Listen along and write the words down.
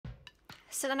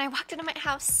So then I walked into my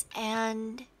house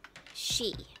and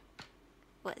she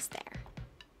was there.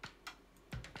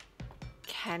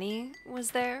 Kenny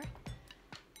was there?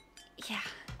 Yeah.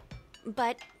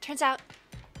 But turns out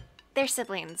they're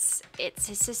siblings. It's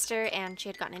his sister, and she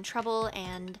had gotten in trouble,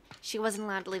 and she wasn't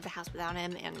allowed to leave the house without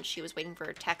him, and she was waiting for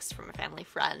a text from a family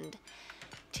friend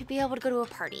to be able to go to a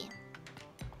party.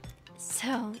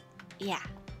 So, yeah.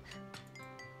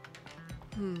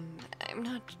 I'm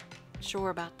not sure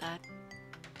about that.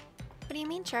 What do you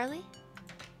mean, Charlie?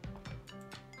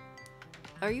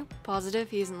 Are you positive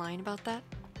he isn't lying about that?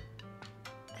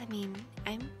 I mean,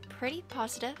 I'm pretty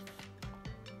positive.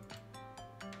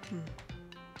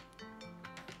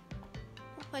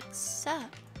 What's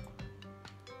up?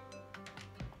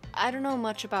 I don't know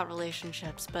much about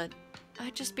relationships, but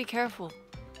I'd just be careful.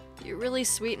 You're really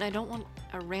sweet, and I don't want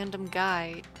a random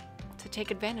guy to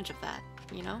take advantage of that,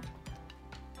 you know?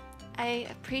 I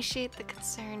appreciate the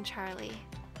concern, Charlie.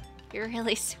 You're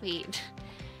really sweet.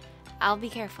 I'll be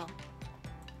careful.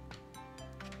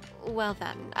 Well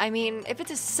then, I mean, if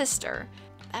it's his sister,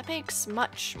 that makes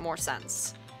much more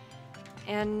sense.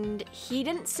 And he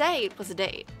didn't say it was a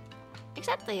date.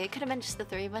 Exactly, it could have been just the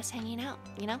three of us hanging out,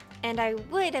 you know? And I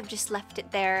would have just left it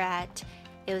there at,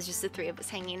 it was just the three of us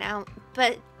hanging out.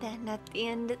 But then at the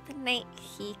end of the night,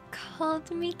 he called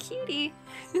me cutie.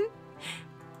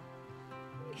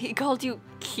 He called you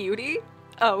cutie?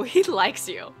 Oh, he likes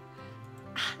you.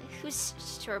 Who's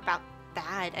sure about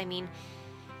that? I mean,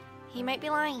 he might be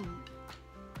lying.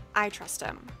 I trust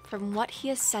him. From what he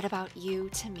has said about you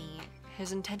to me,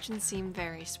 his intentions seem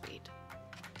very sweet.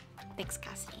 Thanks,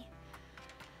 Kassidy.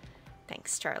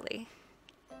 Thanks, Charlie.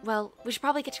 Well, we should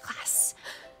probably get to class.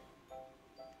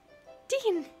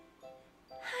 Dean!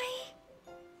 Hi.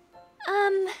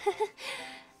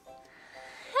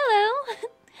 Hello.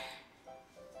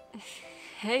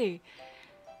 Hey.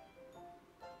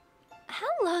 How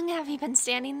long have you been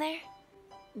standing there?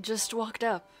 Just walked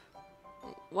up.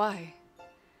 Why?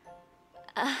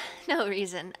 No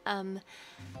reason.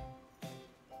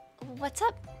 What's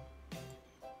up?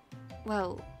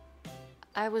 Well,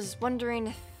 I was wondering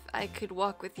if I could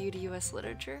walk with you to US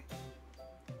literature.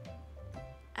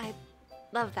 I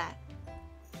love that.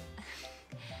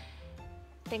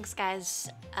 Thanks, guys,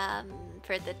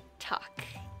 for the talk.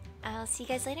 I'll see you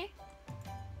guys later.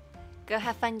 Go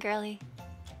have fun, girly.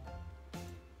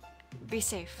 Be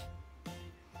safe.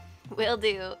 Will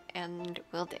do, and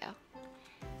will do.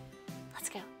 Let's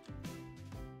go.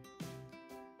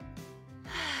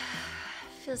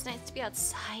 Feels nice to be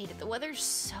outside. The weather's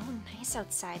so nice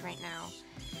outside right now.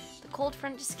 The cold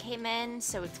front just came in,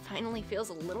 so it finally feels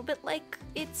a little bit like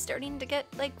it's starting to get,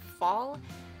 like, fall.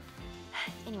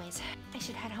 Anyways, I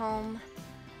should head home.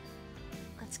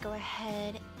 Let's go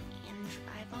ahead and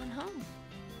drive on home.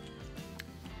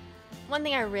 One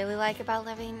thing I really like about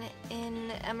living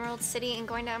in Emerald City and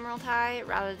going to Emerald High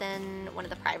rather than one of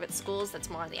the private schools that's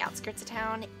more on the outskirts of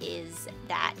town is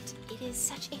that it is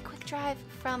such a quick drive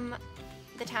from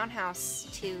the townhouse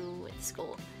to the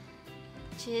school,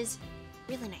 which is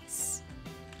really nice.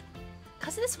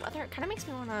 Because of this weather, it kind of makes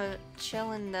me want to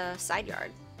chill in the side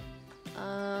yard.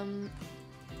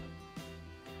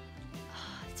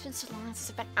 It's been so long since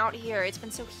I've been out here. It's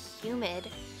been so humid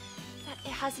that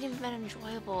it hasn't even been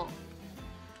enjoyable.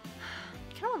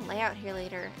 I kind of want to lay out here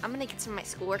later. I'm gonna get some of my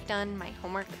schoolwork done, my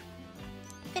homework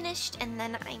finished, and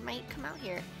then I might come out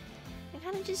here and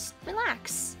kind of just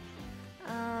relax.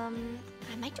 I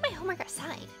might do my homework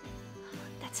outside.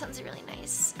 That sounds really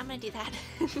nice. I'm gonna do that.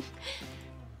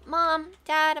 Mom,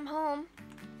 Dad, I'm home.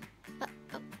 Oh,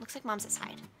 looks like Mom's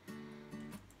outside.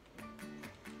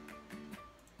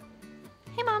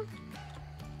 Hey, Mom.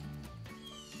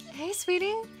 Hey,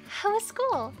 sweetie. How was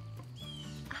school?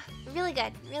 Really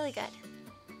good, really good.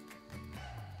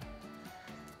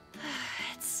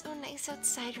 It's so nice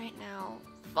outside right now.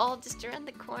 Fall just around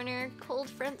the corner, cold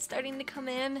front starting to come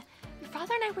in. Your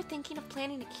father and I were thinking of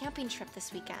planning a camping trip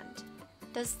this weekend.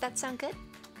 Does that sound good?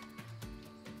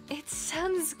 It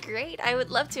sounds great. I would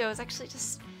love to. I was actually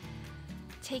just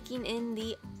taking in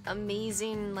the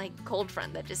amazing, like, cold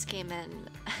front that just came in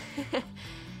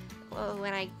well,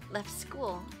 when I left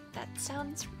school. That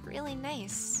sounds really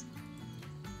nice.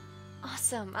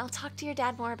 Awesome. I'll talk to your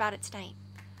dad more about it tonight.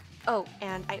 Oh,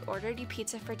 and I ordered you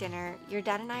pizza for dinner. Your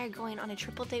dad and I are going on a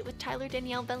triple date with Tyler,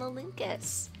 Danielle, Bella,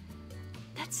 Lucas.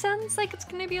 That sounds like it's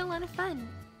gonna be a lot of fun.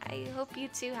 I hope you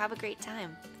two have a great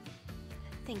time.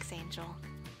 Thanks, Angel.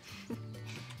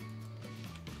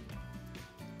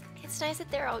 It's nice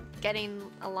that they're all getting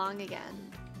along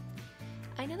again.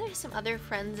 I know there's some other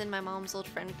friends in my mom's old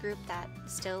friend group that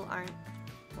still aren't,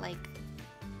 like,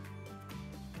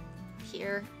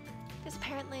 here. There's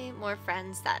apparently more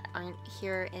friends that aren't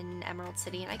here in Emerald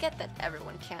City, and I get that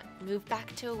everyone can't move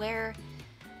back to where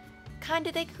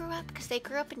kinda they grew up, because they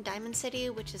grew up in Diamond City,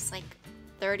 which is like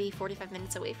 30-45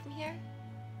 minutes away from here.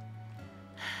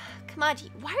 Kamaji,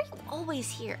 why are you always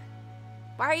here?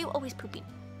 Why are you always pooping?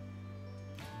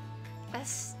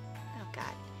 Bess, oh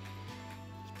god.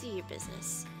 Do your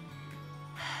business.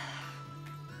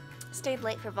 Stayed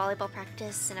late for volleyball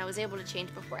practice, and I was able to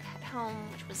change before I head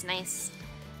home, which was nice.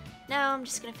 Now I'm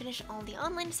just gonna finish all the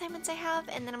online assignments I have,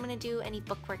 and then I'm gonna do any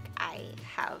bookwork I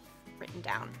have written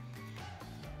down.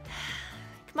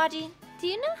 Kamaji, do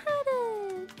you know how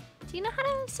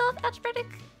to solve algebraic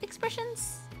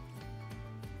expressions?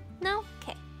 No?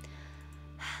 Okay.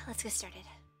 Let's get started.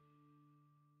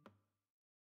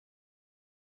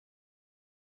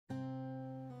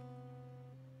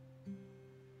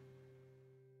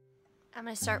 I'm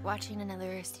gonna start watching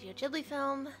another Studio Ghibli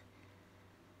film.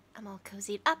 I'm all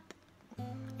cozied up.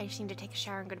 I just need to take a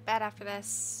shower and go to bed after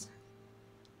this.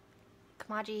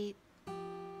 Kamaji,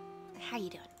 how you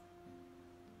doing?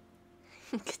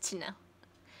 Good to know.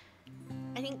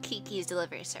 I think Kiki's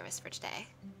delivery service for today.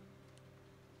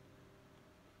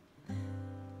 I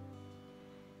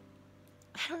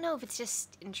don't know if it's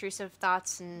just intrusive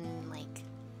thoughts and like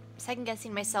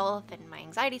second-guessing myself and my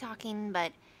anxiety talking,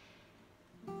 but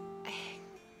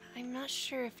I'm not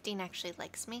sure if Dean actually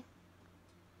likes me.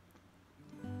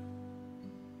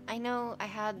 I know I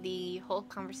had the whole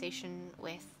conversation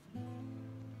with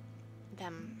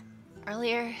them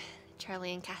earlier,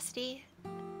 Charlie and Kassidy,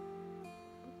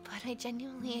 but I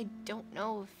genuinely don't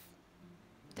know if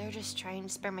they're just trying to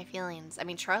spare my feelings. I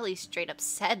mean, Charlie straight up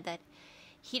said that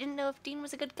he didn't know if Dean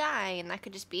was a good guy, and that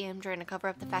could just be him trying to cover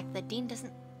up the fact that Dean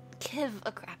doesn't give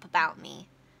a crap about me.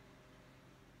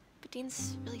 But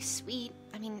Dean's really sweet.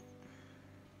 I mean,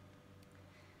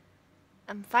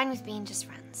 I'm fine with being just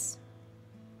friends.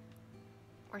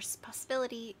 Worst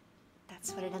possibility,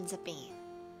 that's what it ends up being.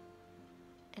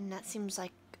 And that seems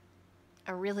like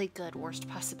a really good worst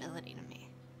possibility to me.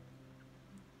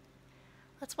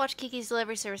 Let's watch Kiki's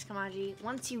delivery service, Kamaji,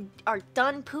 once you are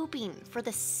done pooping for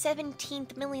the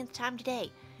 17th millionth time today.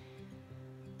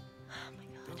 Oh my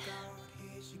god.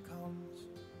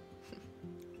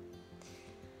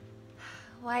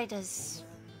 Why does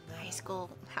high school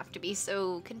have to be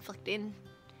so conflicting?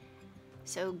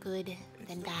 So good,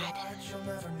 then bad. You'll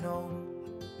never know.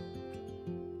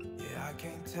 Yeah, I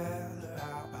can't tell her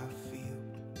how I feel,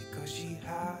 because she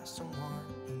has someone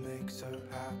who makes her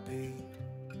happy.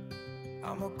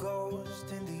 I'm a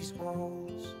ghost in these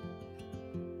walls,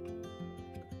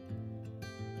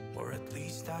 or at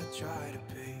least I try to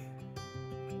be.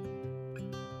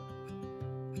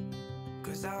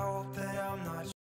 'Cause I hope that I'm not